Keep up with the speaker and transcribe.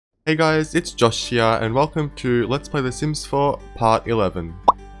Hey guys, it's Josh here and welcome to Let's Play The Sims 4 Part 11.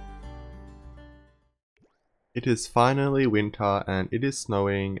 It is finally winter and it is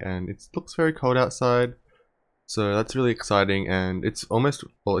snowing and it looks very cold outside. So that's really exciting, and it's it's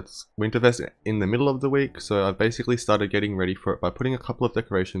Winterfest in the middle of the week, so I've basically started getting ready for it by putting a couple of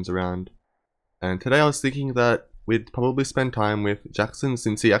decorations around. And today I was thinking that we'd probably spend time with Jackson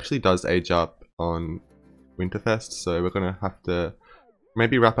since he actually does age up on Winterfest, so we're gonna have to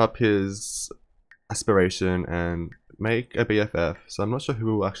maybe wrap up his aspiration and make a BFF. So I'm not sure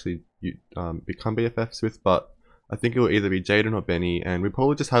who will actually become BFFs with, but I think it will either be Jaden or Benny, and we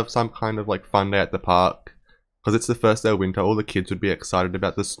probably just have some kind of like fun day at the park. Because it's the first day of winter, all the kids would be excited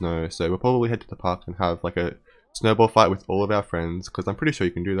about the snow, so we'll probably head to the park and have like a snowball fight with all of our friends, because I'm pretty sure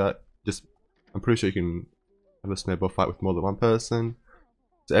you can do that. I'm pretty sure you can have a snowball fight with more than one person.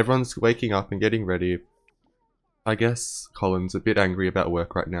 So everyone's waking up and getting ready. I guess Colin's a bit angry about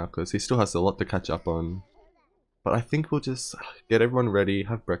work right now because he still has a lot to catch up on. But I think we'll just get everyone ready,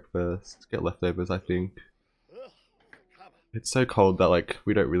 have breakfast, get leftovers, I think. It's so cold that like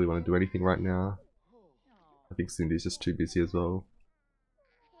we don't really want to do anything right now. I think Cindy's just too busy as well.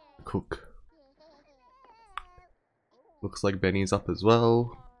 Cook. Looks like Benny's up as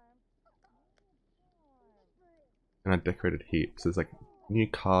well. And I decorated heaps. There's like new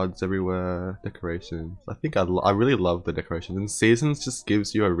cards everywhere, decorations. I think I really love the decorations, and Seasons just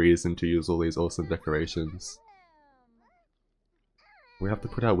gives you a reason to use all these awesome decorations. We have to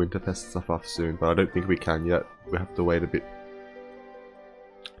put our Winterfest stuff off soon, but I don't think we can yet. We have to wait a bit.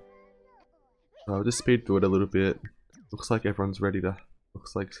 I'll just speed through it a little bit. Looks like everyone's ready to...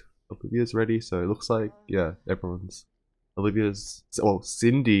 Looks like Olivia's ready, so it looks like... Yeah, everyone's... Olivia's... Well,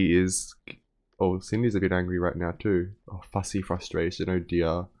 Cindy is... Oh, Cindy's a bit angry right now too. Oh, fussy frustration, oh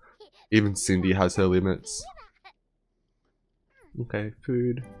dear. Even Cindy has her limits. Okay,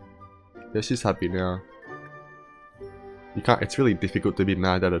 food. Yeah, she's happy now. You can't... It's really difficult to be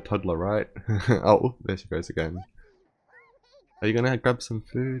mad at a toddler, right? Oh, there she goes again. Are you gonna grab some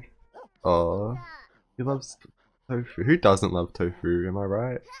food? Oh, he loves tofu. Who doesn't love tofu, am I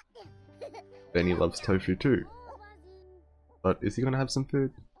right? Benny loves tofu too. But is he gonna have some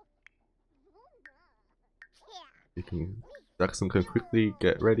food? Jackson can quickly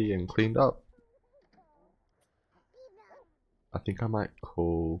get ready and cleaned up. I think I might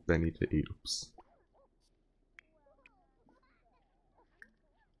call Benny to eat. Oops.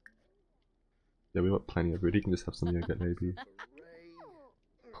 Yeah, we got plenty of food. He can just have some yogurt maybe.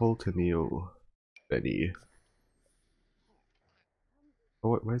 Call to meal. Benny.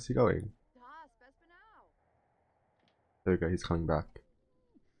 Oh, where's he going? There we go, he's coming back.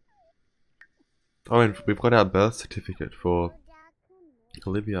 Oh, and we've got our birth certificate for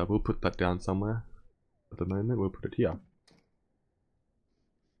Olivia. We'll put that down somewhere. At the moment, we'll put it here.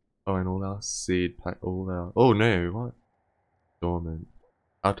 Oh, and all our seed pack, all our... Oh no, what? Dormant.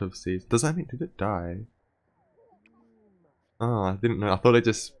 Out of seeds. Does that mean, did it die? Oh, I didn't know. I thought it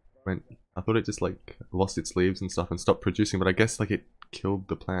just went... I thought it just like lost its leaves and stuff and stopped producing, but I guess like it killed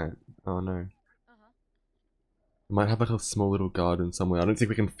the plant. Oh no. We might have like a small little garden somewhere. I don't think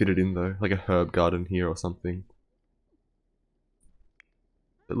we can fit it in though. Like a herb garden here or something.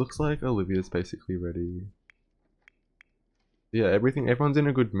 It looks like Olivia's basically ready. Yeah, everyone's in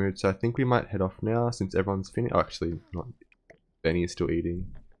a good mood, so I think we might head off now since everyone's finished. Oh, actually, not. Benny is still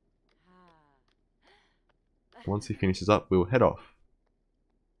eating. Once he finishes up, we'll head off.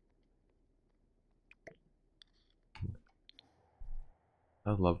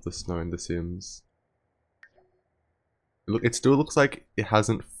 I love the snow in The Sims. Look, it still looks like it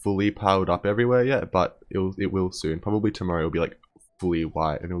hasn't fully piled up everywhere yet, but it will soon. Probably tomorrow it'll be like fully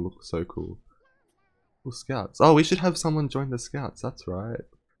white and it'll look so cool. Cool scouts. Oh, we should have someone join the scouts. That's right.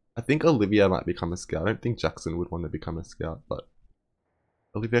 I think Olivia might become a scout. I don't think Jackson would want to become a scout, but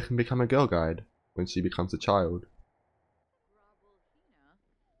Olivia can become a girl guide when she becomes a child.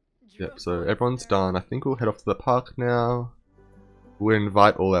 Yep, so everyone's done. I think we'll head off to the park now. We'll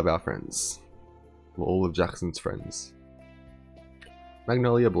invite all of our friends. Well, all of Jackson's friends.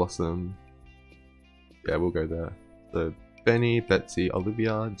 Magnolia Blossom. Yeah, we'll go there. So, Benny, Betsy,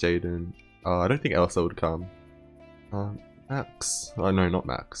 Olivia, Jaden. I don't think Elsa would come. Max. Oh no, not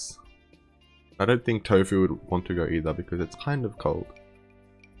Max. I don't think Tofu would want to go either because it's kind of cold.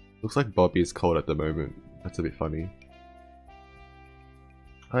 Looks like Bobby is cold at the moment. That's a bit funny.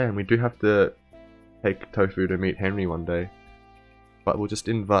 Oh yeah, and we do have to take Tofu to meet Henry one day. But we'll just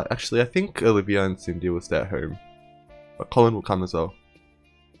invite... Actually, I think Olivia and Cindy will stay at home. But Colin will come as well.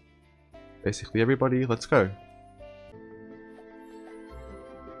 Basically everybody, let's go.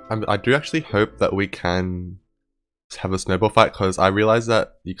 I do actually hope that we can have a snowball fight because I realized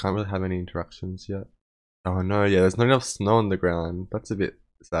that you can't really have any interactions yet. Oh no, yeah, there's not enough snow on the ground. That's a bit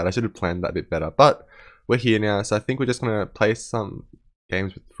sad. I should have planned that a bit better. But we're here now, so I think we're just gonna play some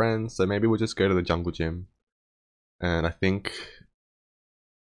games with friends. So maybe we'll just go to the jungle gym. And I think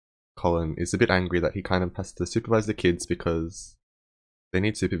Colin is a bit angry that he kind of has to supervise the kids because they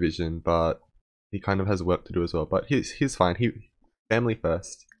need supervision, but he kind of has work to do as well. But he's fine. Family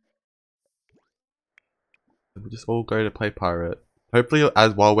first. We'll just all go to play pirate. Hopefully,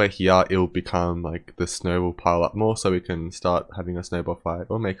 as while we're here, it'll become like the snow will pile up more, so we can start having a snowball fight,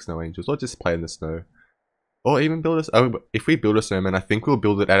 or make snow angels, or just play in the snow, or even build a. Oh, if we build a snowman, I think we'll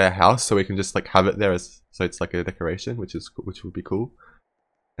build it at our house, so we can just like have it there as so it's like a decoration, which would be cool.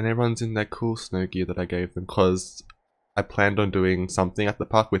 And everyone's in their cool snow gear that I gave them, cause I planned on doing something at the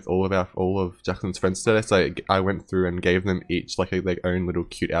park with all of Jackson's friends today. So I went through and gave them each like their own little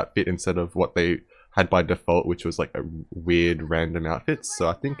cute outfit instead of what they had by default, which was like a weird random outfits. So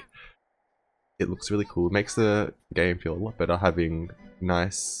I think it looks really cool. It makes the game feel a lot better having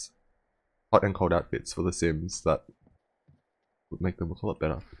nice hot and cold outfits for the Sims that would make them look a lot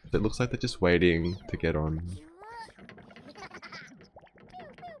better. It looks like they're just waiting to get on.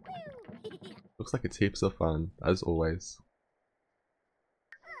 Looks like it's heaps of fun, as always.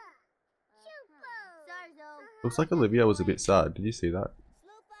 Looks like Olivia was a bit sad. Did you see that?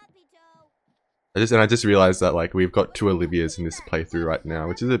 I just realized that like we've got 2 Olivias in this playthrough right now,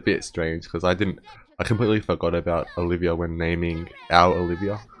 which is a bit strange because I completely forgot about Olivia when naming our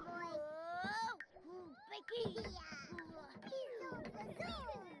Olivia.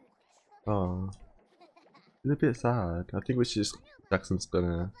 Oh, it's a bit sad. I think Jackson's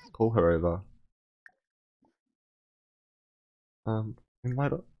gonna call her over.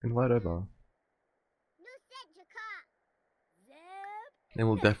 Invite over. And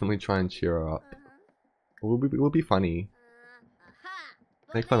we'll definitely try and cheer her up. We'll be funny.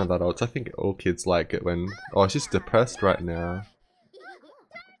 Make fun of adults. I think all kids like it when... Oh, she's depressed right now.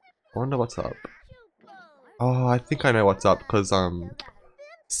 I wonder what's up. Oh, I think I know what's up, because,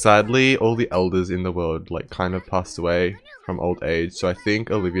 sadly, all the elders in the world, like, kind of passed away from old age, so I think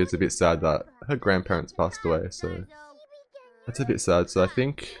Olivia's a bit sad that her grandparents passed away, so... That's a bit sad, so I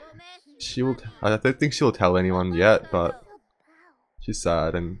think I don't think she'll tell anyone yet, but... She's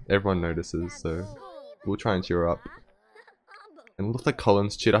sad, and everyone notices, so... We'll try and cheer her up. And it looks like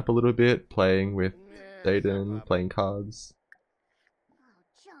Colin's cheered up a little bit, playing with Jaden, playing cards.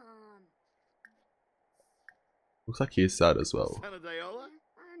 Looks like he's sad as well.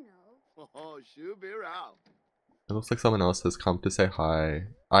 It looks like someone else has come to say hi.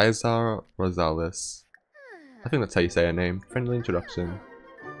 Isa Rosales. I think that's how you say her name. Friendly introduction.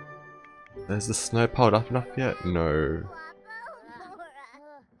 Is the snow piled up enough yet? No.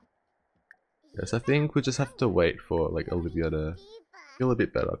 Yes, I think we just have to wait for like Olivia to feel a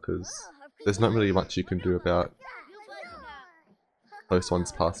bit better, because there's not really much you can do about close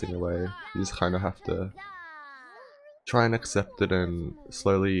ones passing away. You just kind of have to try and accept it and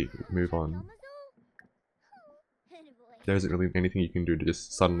slowly move on. There isn't really anything you can do to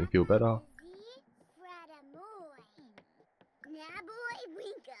just suddenly feel better.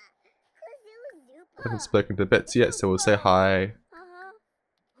 I haven't spoken to Betsy yet, so we'll say hi.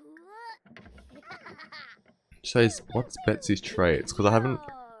 Shays, what's Betsy's traits? Because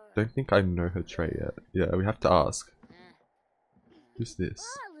don't think I know her trait yet. Yeah, we have to ask. Who's this?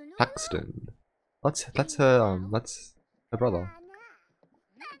 Paxton. That's her brother.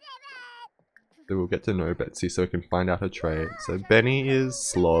 So we'll get to know Betsy so we can find out her trait. So Benny is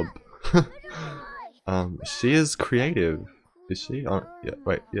slob. She is creative. Is she? Oh, yeah,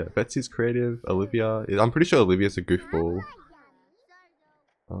 wait, yeah, Betsy's creative. Olivia, I'm pretty sure Olivia's a goofball.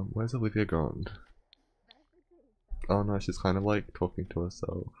 Where's Olivia gone? Oh no, she's kind of like talking to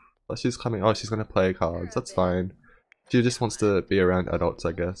herself. But she's coming. Oh, she's gonna play cards. That's fine. She just wants to be around adults,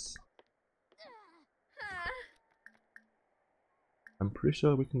 I guess. I'm pretty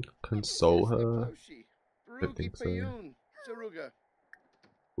sure we can console her. I don't think so.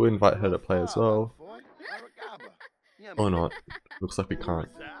 We'll invite her to play as well. Or not. Looks like we can't.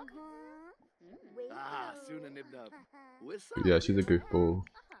 But yeah, she's a goofball.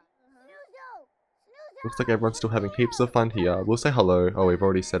 Looks like everyone's still having heaps of fun here. We'll say hello. Oh, we've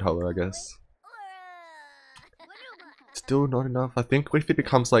already said hello, I guess. Still not enough. I think if it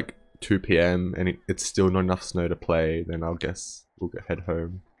becomes like 2 PM and it's still not enough snow to play, then I'll guess we'll head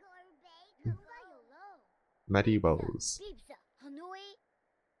home. Maddie Wells.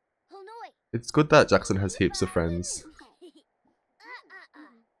 It's good that Jackson has heaps of friends.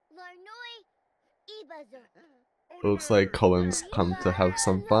 Looks like Colin's come to have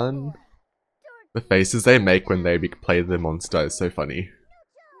some fun. The faces they make when they play the monster is so funny.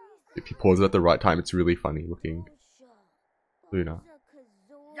 If you pause it at the right time, it's really funny looking. Luna.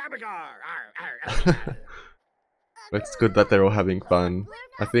 It's good that they're all having fun.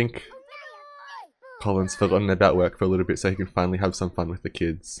 I think Colin's forgotten about work for a little bit so he can finally have some fun with the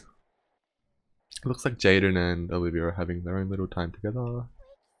kids. It looks like Jaden and Olivia are having their own little time together.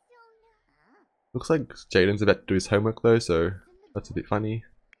 Looks like Jaden's about to do his homework though, so that's a bit funny.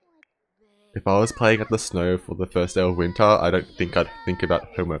 If I was playing at the snow for the first day of winter, I don't think I'd think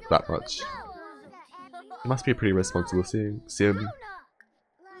about homework that much. It must be a pretty responsible sim.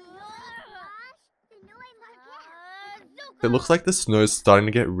 It looks like the snow's starting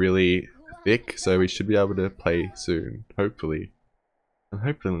to get really thick, so we should be able to play soon, hopefully. And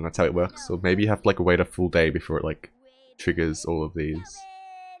hopefully that's how it works, or maybe you have to like wait a full day before it like triggers all of these.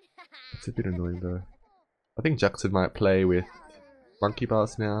 It's a bit annoying though. I think Jackson might play with monkey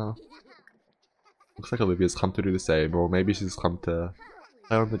bars now. Looks like Olivia's come to do the same, or maybe she's come to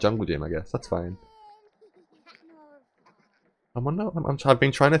play on the jungle gym, I guess. That's fine. I've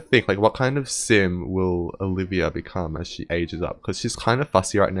been trying to think, like, what kind of sim will Olivia become as she ages up? Because she's kind of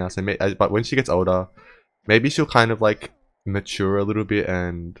fussy right now, so but when she gets older, maybe she'll kind of, like, mature a little bit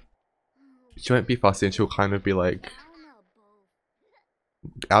and she won't be fussy and she'll kind of be, like,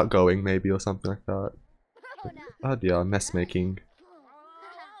 outgoing, maybe, or something like that. Oh dear, mess making.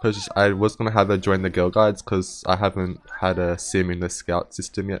 Because I was going to have her join the Girl Guides because I haven't had a sim in the Scout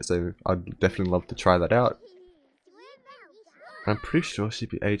system yet, so I'd definitely love to try that out. I'm pretty sure she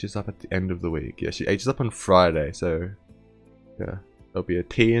ages up at the end of the week. Yeah, she ages up on Friday, so yeah. There'll be a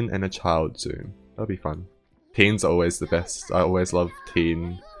teen and a child soon. That'll be fun. Teens are always the best. I always love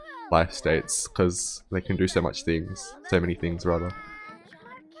teen life states because they can do so many things rather.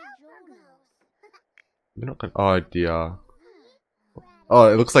 They're not gonna— oh dear.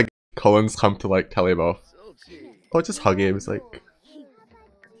 Oh, it looks like Colin's come to like tell him off. Oh, just hug him. It's like,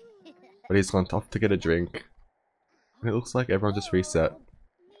 but he's gone off to get a drink. It looks like everyone just reset.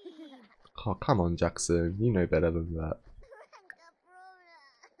 Oh, come on, Jackson. You know better than that.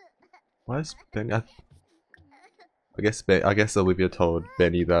 Why is Benny— I guess Olivia told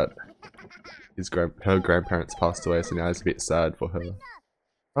Benny that her grandparents passed away, so now he's a bit sad for her.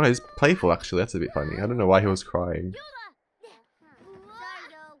 Oh no, he's playful actually. That's a bit funny. I don't know why he was crying.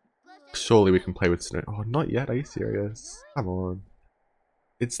 Surely we can play with snow. Oh, not yet. Are you serious? Come on.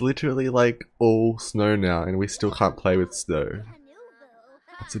 It's literally like all snow now and we still can't play with snow.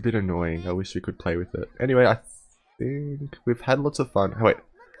 That's a bit annoying. I wish we could play with it. Anyway, I think we've had lots of fun. Oh, wait.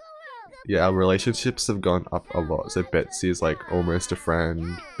 Yeah, our relationships have gone up a lot. So Betsy is like almost a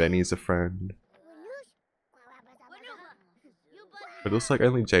friend. Benny's a friend. But it looks like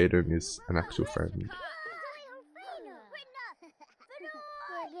only Jaden is an actual friend.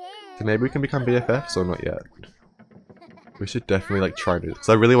 So maybe we can become BFFs or not yet? We should definitely like try to, because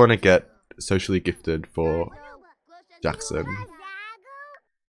I really want to get socially gifted for Jackson.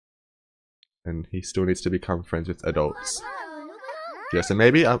 And he still needs to become friends with adults. Yeah, so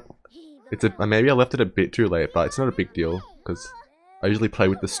maybe maybe I left it a bit too late, but it's not a big deal, because I usually play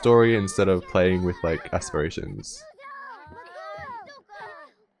with the story instead of playing with like aspirations.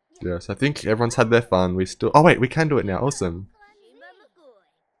 Yeah, so I think everyone's had their fun. Oh wait, we can do it now. Awesome.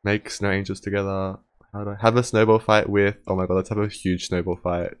 Make snow angels together. How do I have a snowball fight with— oh my god, let's have a huge snowball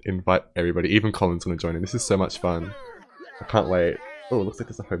fight. Invite everybody. Even Colin's gonna join in. This is so much fun. I can't wait. Oh, it looks like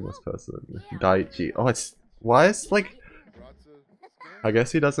it's a homeless person. Daichi. Oh, why is like— I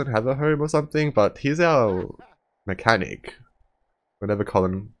guess he doesn't have a home or something, but he's our mechanic. Whenever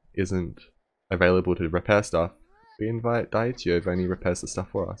Colin isn't available to repair stuff, we invite Daichi over and he repairs the stuff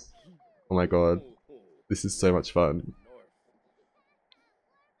for us. Oh my god. This is so much fun.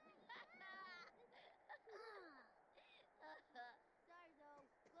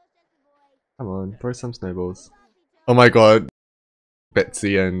 Come on, throw some snowballs. Oh my god.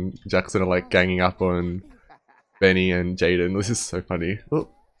 Betsy and Jackson are like ganging up on Benny and Jaden. This is so funny. Oh,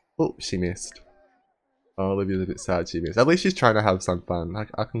 oh, she missed. Oh, Olivia's a bit sad she missed. At least she's trying to have some fun.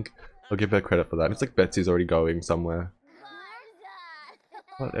 I'll give her credit for that. It's like Betsy's already going somewhere.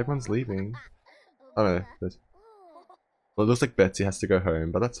 What? Everyone's leaving. Oh no. Well, it looks like Betsy has to go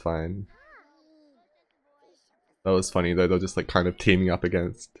home, but that's fine. That was funny though. They're just like kind of teaming up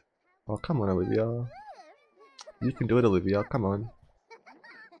against— oh, come on, Olivia. You can do it, Olivia. Come on.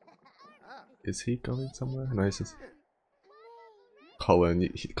 Is he going somewhere? No, he's just—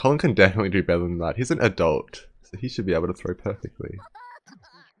 Colin. Colin can definitely do better than that. He's an adult, so he should be able to throw perfectly.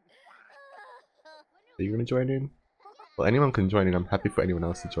 Are you going to join in? Well, anyone can join in. I'm happy for anyone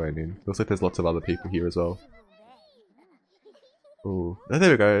else to join in. Looks like there's lots of other people here as well. Oh,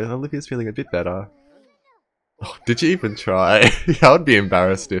 there we go. Olivia's feeling a bit better. Oh, did you even try? I would be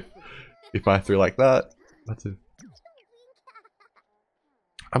embarrassed if I threw like that.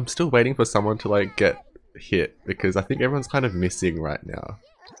 I'm still waiting for someone to like get hit because I think everyone's kind of missing right now.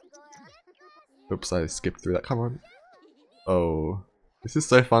 Oops, I skipped through that. Come on. Oh, this is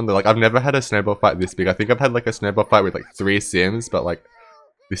so fun though. Like I've never had a snowball fight this big. I think I've had like a snowball fight with like 3 Sims, but like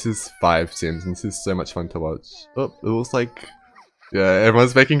this is 5 Sims and this is so much fun to watch. Oh, it looks like, yeah,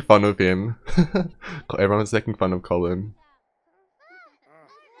 everyone's making fun of him. Everyone's making fun of Colin.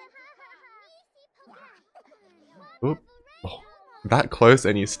 Oop. Oh, that close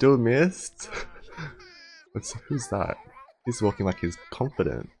and you still missed? Who's that? He's walking like he's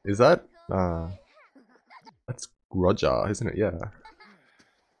confident. Is that? That's Roger, isn't it? Yeah.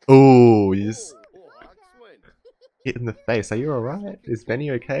 Oh, he's hit in the face. Are you alright? Is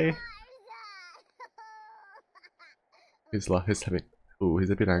Benny okay? He's having. Ooh, he's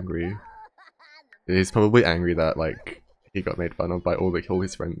a bit angry. He's probably angry that like he got made fun of by all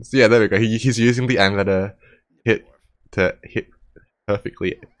his friends. Yeah, there we go. He's using the anger to hit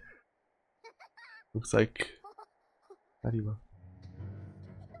perfectly. Looks like.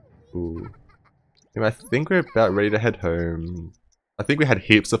 Ooh. Anyway, I think we're about ready to head home. I think we had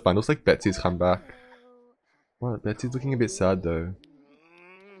heaps of fun. Looks like Betsy's come back. What? Betsy's looking a bit sad though.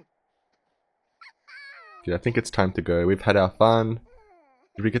 Yeah, I think it's time to go. We've had our fun.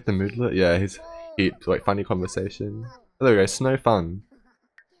 Did we get the moodlet? Yeah, his heaps, like funny conversation. Oh, there we go, snow fun.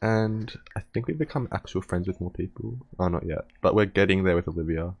 And I think we've become actual friends with more people. Oh, not yet. But we're getting there with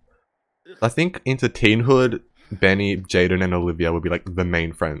Olivia. I think into teenhood, Benny, Jaden, and Olivia will be like the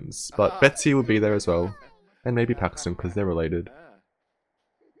main friends. But Betsy will be there as well. And maybe Paxton, because they're related.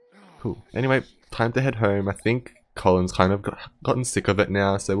 Cool. Anyway, time to head home. I think Colin's kind of gotten sick of it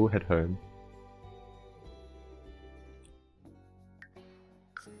now, so we'll head home.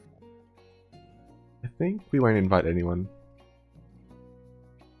 I think we won't invite anyone.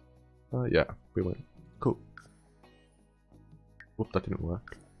 Yeah, we won't. Cool. Whoop, that didn't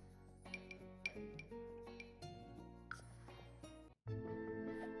work.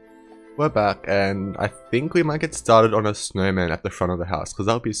 We're back, and I think we might get started on a snowman at the front of the house, because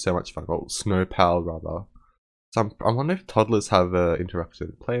that would be so much fun. Well, snow pal, rather. So I wonder if toddlers have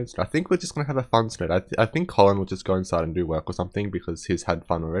interaction. Play I think we're just going to have a fun snow. I think Colin will just go inside and do work or something, because he's had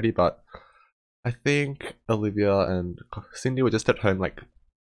fun already, but I think Olivia and Cindy were just at home, like,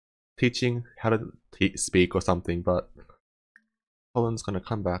 teaching how to speak or something, but Colin's gonna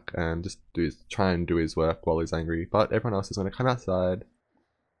come back and just try and do his work while he's angry, but everyone else is gonna come outside,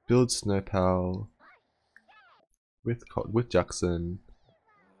 build snow pal with Jackson,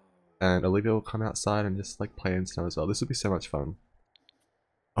 and Olivia will come outside and just like play in snow as well. This would be so much fun.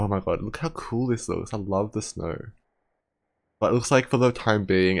 Oh my god, look how cool this looks. I love the snow. But it looks like for the time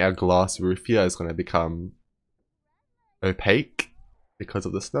being, our glass roof here is gonna become opaque because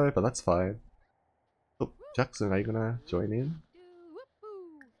of the snow, but that's fine. Oh, Jackson, are you gonna join in?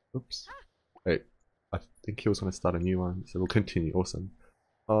 Oops. Wait, I think he was gonna start a new one, so we'll continue. Awesome.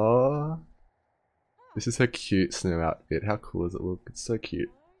 Oh, this is her cute snow outfit. How cool does it look? It's so cute.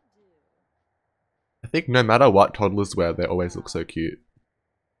 I think no matter what toddlers wear, they always look so cute.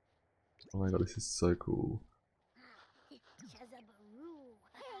 Oh my god, this is so cool.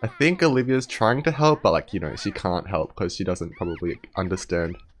 I think Olivia's trying to help, but like, you know, she can't help because she doesn't probably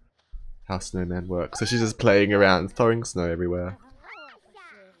understand how snowman works. So she's just playing around, throwing snow everywhere.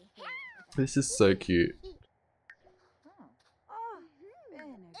 This is so cute.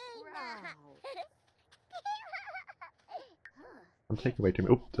 I'm taking way too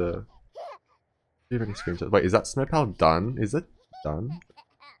many. Oop, do you have any screenshots? Wait, is that snowpal done? Is it done?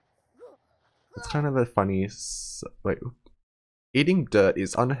 It's kind of a funny. Wait, eating dirt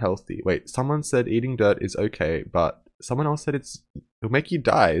is unhealthy. Wait, someone said eating dirt is okay, but someone else said it'll make you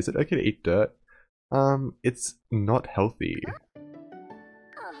die. Is it okay to eat dirt? It's not healthy.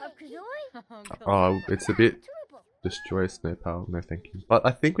 Oh, it's a bit destroy snowpal. No, thank you. But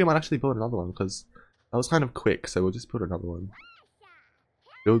I think we might actually build another one because that was kind of quick. So we'll just build another one.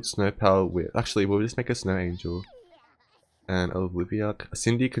 Build snowpal with. Actually, we'll just make a snow angel. And Olivia,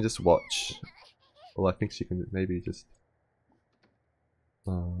 Cindy can just watch. Well, I think she can maybe just.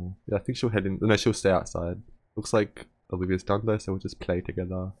 Yeah, I think she'll head in. No, she'll stay outside. Looks like Olivia's done though, so we'll just play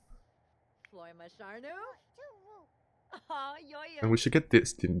together. And we should get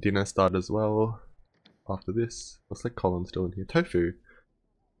this dinner started as well. After this, looks like Colin's still in here. Tofu.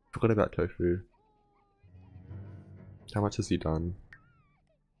 Forgot about tofu. How much has he done?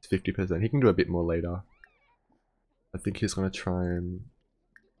 It's 50%. He can do a bit more later. I think he's gonna try and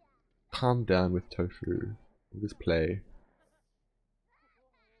calm down with tofu. We'll just play.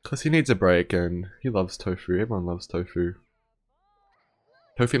 Because he needs a break and he loves tofu. Everyone loves tofu.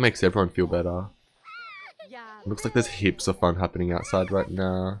 Tofu makes everyone feel better. It looks like there's heaps of fun happening outside right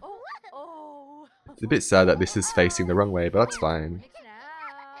now. It's a bit sad that this is facing the wrong way, but that's fine.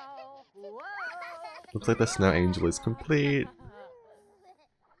 Looks like the snow angel is complete.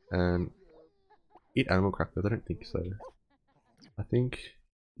 And eat animal crackers? I don't think so. I think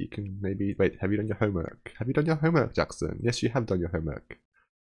you can maybe... Wait, have you done your homework? Have you done your homework, Jackson? Yes, you have done your homework.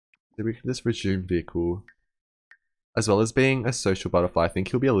 So we can just resume vehicle. As well as being a social butterfly, I think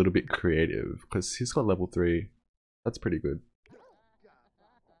he'll be a little bit creative because he's got level 3. That's pretty good.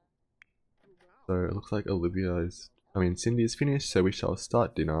 So it looks like Olivia is... Cindy is finished, so we shall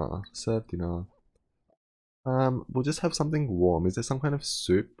start dinner. Serve dinner. We'll just have something warm. Is there some kind of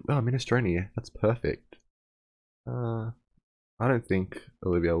soup? Oh, minestrone. That's perfect. I don't think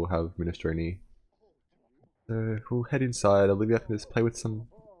Olivia will have minestrone. So we'll head inside. Olivia can just play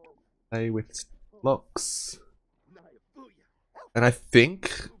with blocks. And I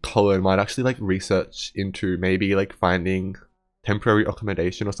think Colin might actually like research into maybe like finding temporary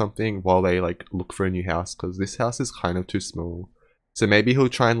accommodation or something while they like look for a new house, because this house is kind of too small. So maybe he'll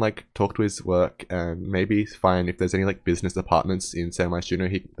try and like talk to his work and maybe find if there's any like business apartments in San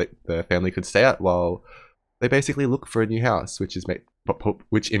Myshuno the family could stay at while they basically look for a new house, which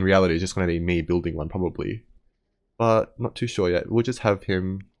in reality is just going to be me building one probably. But not too sure yet. We'll just have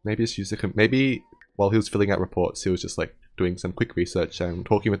him maybe just use maybe while he was filling out reports, he was just like doing some quick research and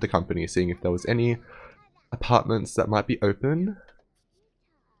talking with the company, seeing if there was any apartments that might be open.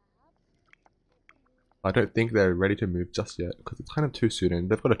 I don't think they're ready to move just yet because it's kind of too soon and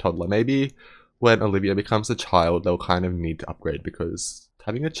they've got a toddler. Maybe when Olivia becomes a child, they'll kind of need to upgrade, because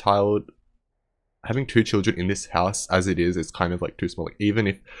having 2 children in this house as it is kind of like too small. Like, even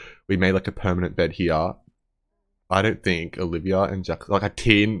if we made like a permanent bed here, I don't think Olivia and Jackson, like a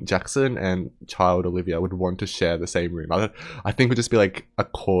teen Jackson and child Olivia, would want to share the same room. I think it would just be like a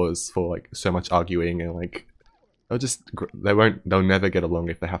cause for like so much arguing, and like they'll never get along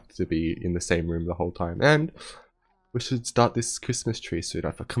if they have to be in the same room the whole time. And we should start this Christmas tree soon.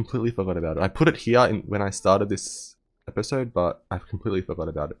 I completely forgot about it. I put it here when I started this episode, but I've completely forgot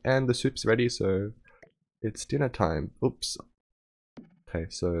about it. And the soup's ready, so it's dinner time. Oops. Okay,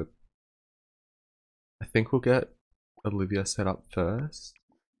 so I think we'll get Olivia set up first.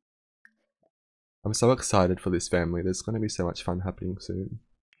 I'm so excited for this family. There's going to be so much fun happening soon.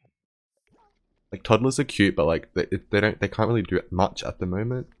 Like, toddlers are cute, but like they can't really do much at the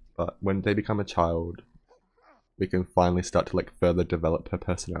moment. But when they become a child, we can finally start to like further develop her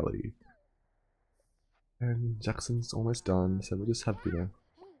personality. And Jackson's almost done, so we'll just have dinner.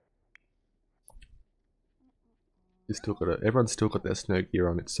 Everyone's still got their snow gear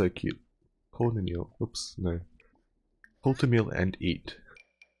on. It's so cute. Call the meal. Oops, no. Call to meal and eat.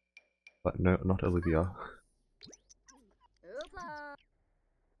 But no, not Olivia.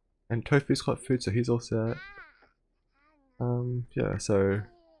 And Tofu's got food, so he's all set. Yeah, so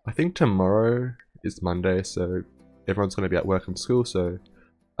I think tomorrow is Monday, so everyone's gonna be at work and school, so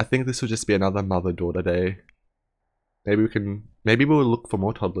I think this will just be another mother-daughter day. Maybe we'll look for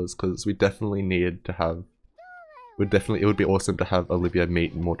more toddlers, because we definitely need to have... it would be awesome to have Olivia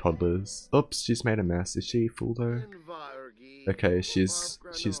meet more toddlers. Oops, she's made a mess. Is she full though? Okay, she's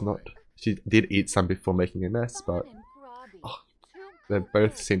not. She did eat some before making a mess, but they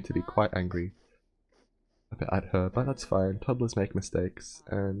both seem to be quite angry at her, but that's fine. Toddlers make mistakes,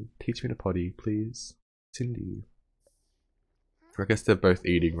 and teach me to potty, please. Cindy. I guess they're both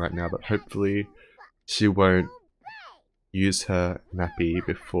eating right now, but hopefully she won't use her nappy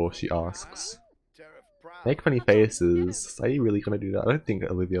before she asks. Make funny faces. Are you really gonna do that? I don't think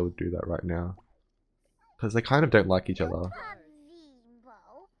Olivia would do that right now, because they kind of don't like each other.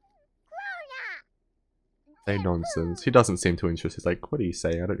 Say nonsense. He doesn't seem too interested. He's like, what are you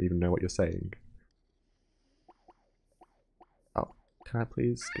saying? I don't even know what you're saying. Oh, can I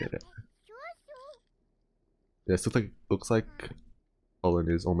please get it? Yes, looks like Colin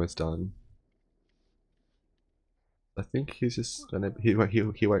is almost done. I think he's just gonna... He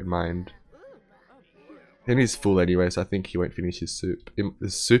won't mind. And he's full anyway, so I think he won't finish his soup. The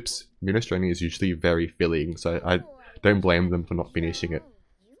soup's minestrone is usually very filling, so I don't blame them for not finishing it.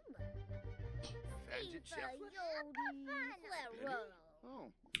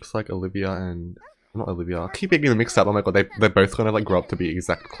 Looks like Olivia and... Not Olivia. I keep getting them mixed up. Oh my god, they're both gonna like grow up to be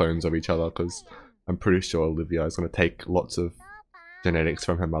exact clones of each other, because I'm pretty sure Olivia is gonna take lots of genetics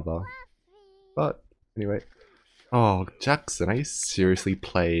from her mother. But anyway. Oh, Jackson, are you seriously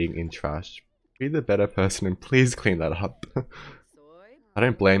playing in trash? Be the better person and please clean that up. I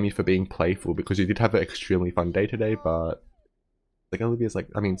don't blame you for being playful, because you did have an extremely fun day today, but Like Olivia's like,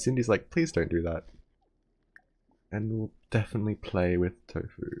 I mean Cindy's like, please don't do that. And we'll definitely play with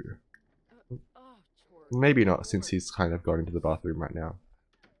Tofu. Maybe not, since he's kind of gone into the bathroom right now.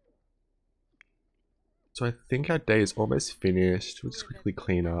 So I think our day is almost finished. We'll just quickly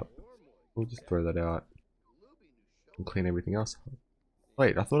clean up. We'll just throw that out. And clean everything else up.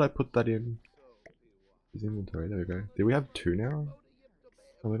 Wait, I thought I put that in his inventory. There we go. Do we have 2 now?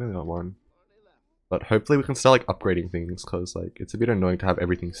 Oh, we only got 1. But hopefully we can start like upgrading things, because like it's a bit annoying to have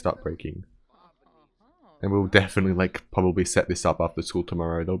everything start breaking. And we'll definitely like probably set this up after school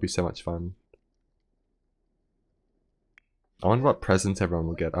tomorrow. That'll be so much fun. I wonder what presents everyone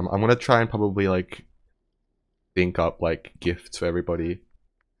will get. I'm gonna try and probably like think up like gifts for everybody,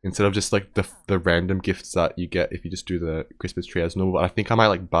 instead of just like the random gifts that you get if you just do the Christmas tree as normal. I think I might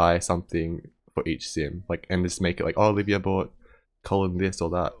like buy something for each sim, like, and just make it like, oh, Olivia bought Colin this or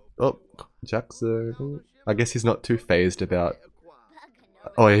that. Oh, Jackson. I guess he's not too phased about.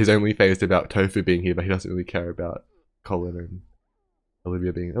 Oh, he's only phased about Tofu being here, but he doesn't really care about Colin and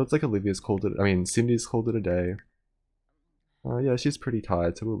Olivia being. Oh, it's like Olivia's called it. I mean, Cindy's called it a day. Yeah, she's pretty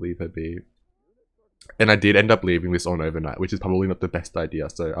tired, so we'll leave her be. And I did end up leaving this on overnight, which is probably not the best idea,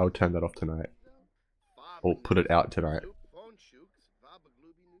 so I'll turn that off tonight. Or put it out tonight.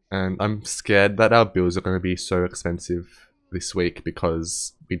 And I'm scared that our bills are going to be so expensive this week,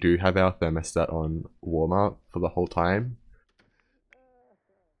 because we do have our thermostat on warmer for the whole time.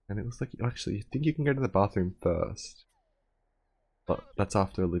 And it looks like, actually, you think you can go to the bathroom first. But that's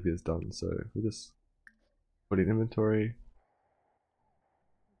after Olivia's done, so we'll just put in inventory.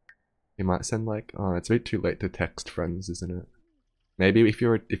 He might send like, oh, it's a bit too late to text friends, isn't it? Maybe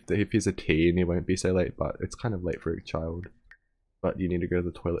if he's a teen, he won't be so late, but it's kind of late for a child. But you need to go to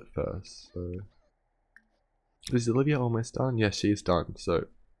the toilet first, so. Is Olivia almost done? Yes, she's done, so.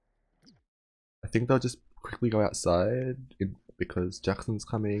 I think they'll just quickly go outside because Jackson's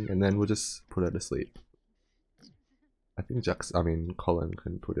coming, and then we'll just put her to sleep. I think Colin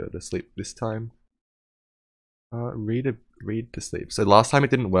can put her to sleep this time. Read to sleep. So last time it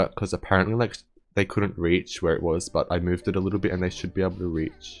didn't work because apparently like they couldn't reach where it was, but I moved it a little bit and they should be able to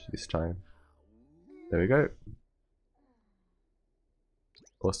reach this time. There we go.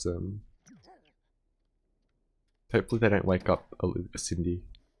 Awesome. Hopefully they don't wake up Cindy.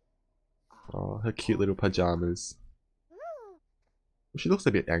 Oh, her cute little pajamas. She looks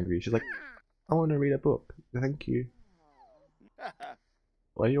a bit angry. She's like, I want to read a book. Thank you.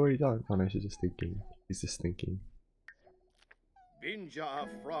 Well, are you already done? Oh no, she's just thinking. He's just thinking. There we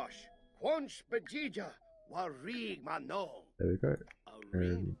go.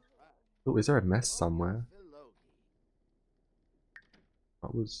 Oh, is there a mess somewhere?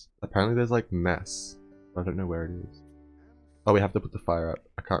 What was? Apparently there's like mess. I don't know where it is. Oh, we have to put the fire up.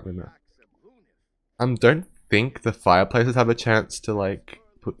 I can't remember. Don't think the fireplaces have a chance to like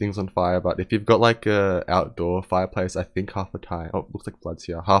put things on fire, but if you've got like a outdoor fireplace, I think half the time, oh, it looks like blood's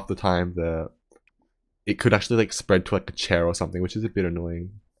here, half the time it could actually like spread to like a chair or something, which is a bit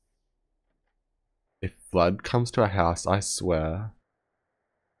annoying. If blood comes to a house, I swear.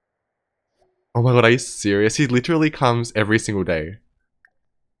 Oh my god, are you serious? He literally comes every single day.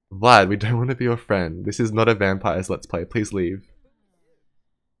 Vlad, we don't want to be your friend. This is not a vampires let's play. Please leave.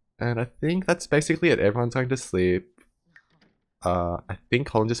 And I think that's basically it. Everyone's going to sleep. I think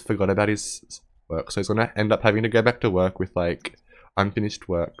Colin just forgot about his work, so he's gonna end up having to go back to work with like unfinished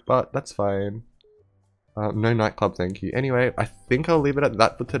work, but that's fine. No nightclub, thank you. Anyway, I think I'll leave it at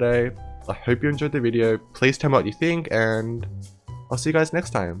that for today. I hope you enjoyed the video. Please tell me what you think, and I'll see you guys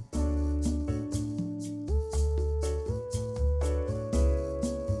next time.